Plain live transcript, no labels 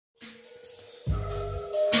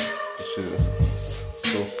shit is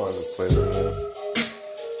so fun to play with, man.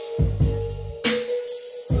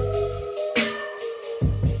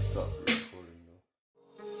 Stop the recording though.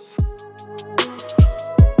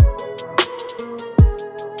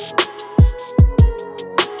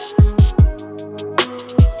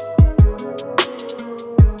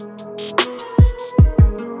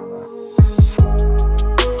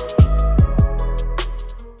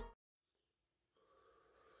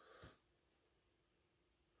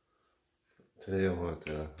 Today I wanted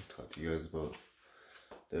to talk to you guys about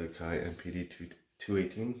the Akai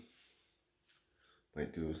MPD218.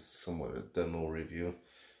 Might do somewhat a demo review.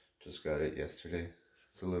 Just got it yesterday.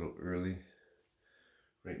 It's a little early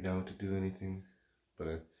right now to do anything,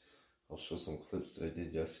 but I'll show some clips that I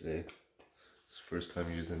did yesterday. It's the first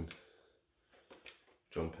time using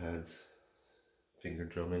drum pads, finger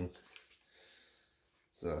drumming.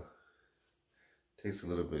 So takes a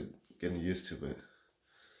little bit getting used to, but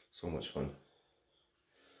so much fun.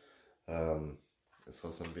 I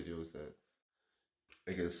saw some videos that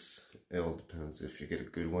I guess it all depends if you get a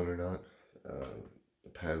good one or not. The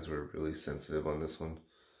pads were really sensitive on this one.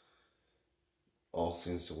 All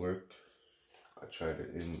seems to work. I tried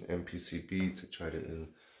it in MPC Beats, I tried it in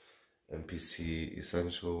MPC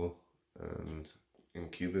Essential, and in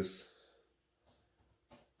Cubase.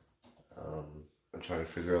 I'm trying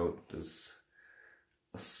to figure out this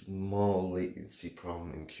a small latency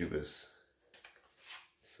problem in Cubase.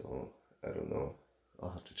 So I don't know.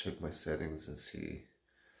 I'll have to check my settings and see.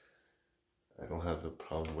 I don't have a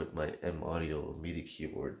problem with my M Audio MIDI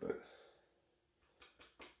keyboard, but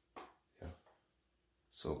yeah.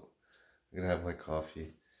 So I'm gonna have my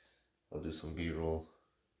coffee. I'll do some B-roll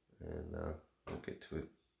and we'll get to it.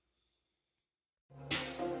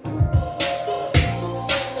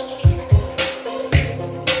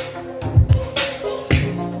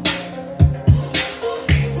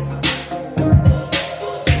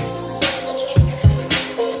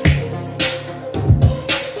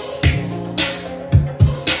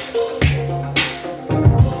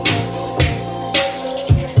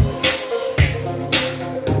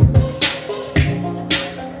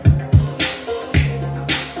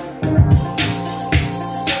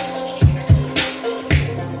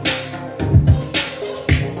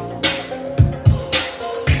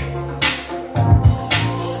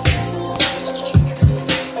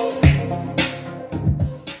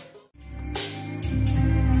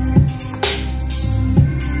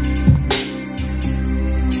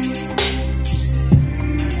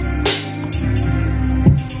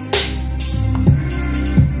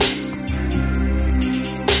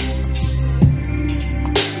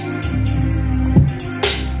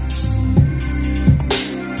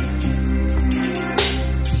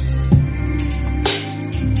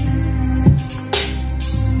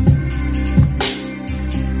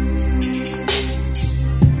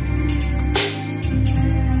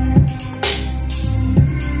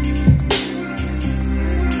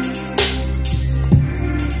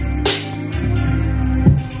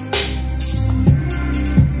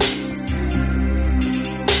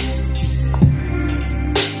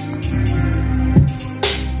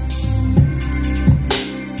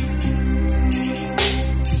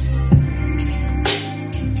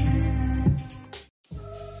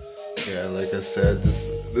 Yeah, like I said, this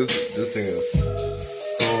thing is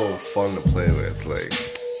so fun to play with. Like,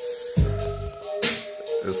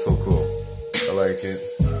 it's so cool. I like it.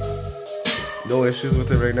 No issues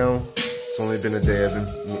with it right now. It's only been a day I've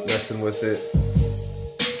been messing with it.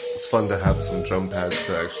 It's fun to have some drum pads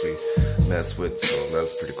to actually mess with, so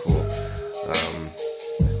that's pretty cool.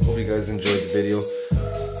 Hope you guys enjoyed the video.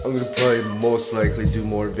 I'm gonna probably most likely do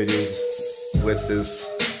more videos with this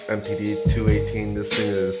MPD218. This thing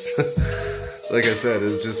is, like I said,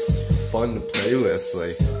 it's just fun to play with.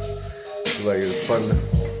 Like it's fun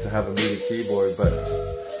to have a MIDI keyboard, but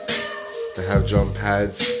to have drum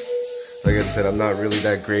pads, like I said, I'm not really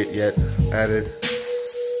that great yet at it.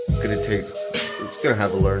 It's gonna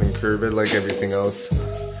have a learning curve, like everything else.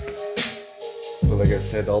 But like I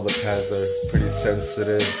said, all the pads are pretty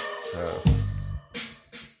sensitive.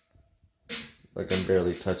 Like I'm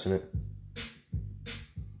barely touching it.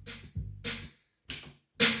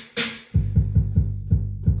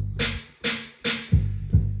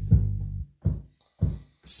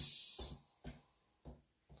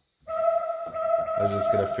 I'm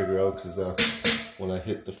just gonna figure out, because when I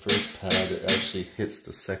hit the first pad, it actually hits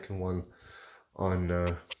the second one on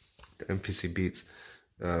the MPC Beats.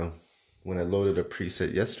 When I loaded a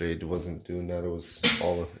preset yesterday, it wasn't doing that. It was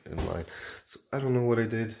all in line. So I don't know what I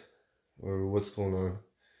did or what's going on.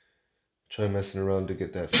 Try messing around to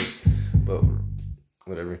get that fixed, but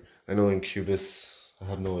whatever. I know in Cubase I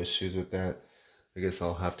have no issues with that. I guess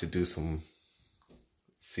I'll have to do some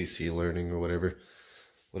CC learning or whatever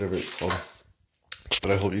it's called.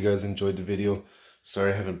 But I hope you guys enjoyed the video.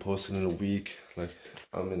 Sorry I haven't posted in a week. Like,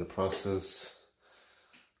 I'm in the process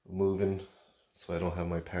of moving, so I don't have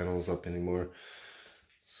my panels up anymore.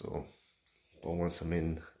 So, but once I'm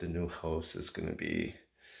in the new house, it's gonna be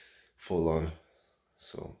full on.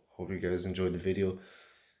 So, hope you guys enjoyed the video.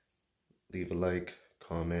 Leave a like,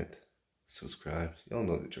 comment, subscribe. Y'all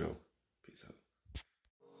know the drill. Peace out.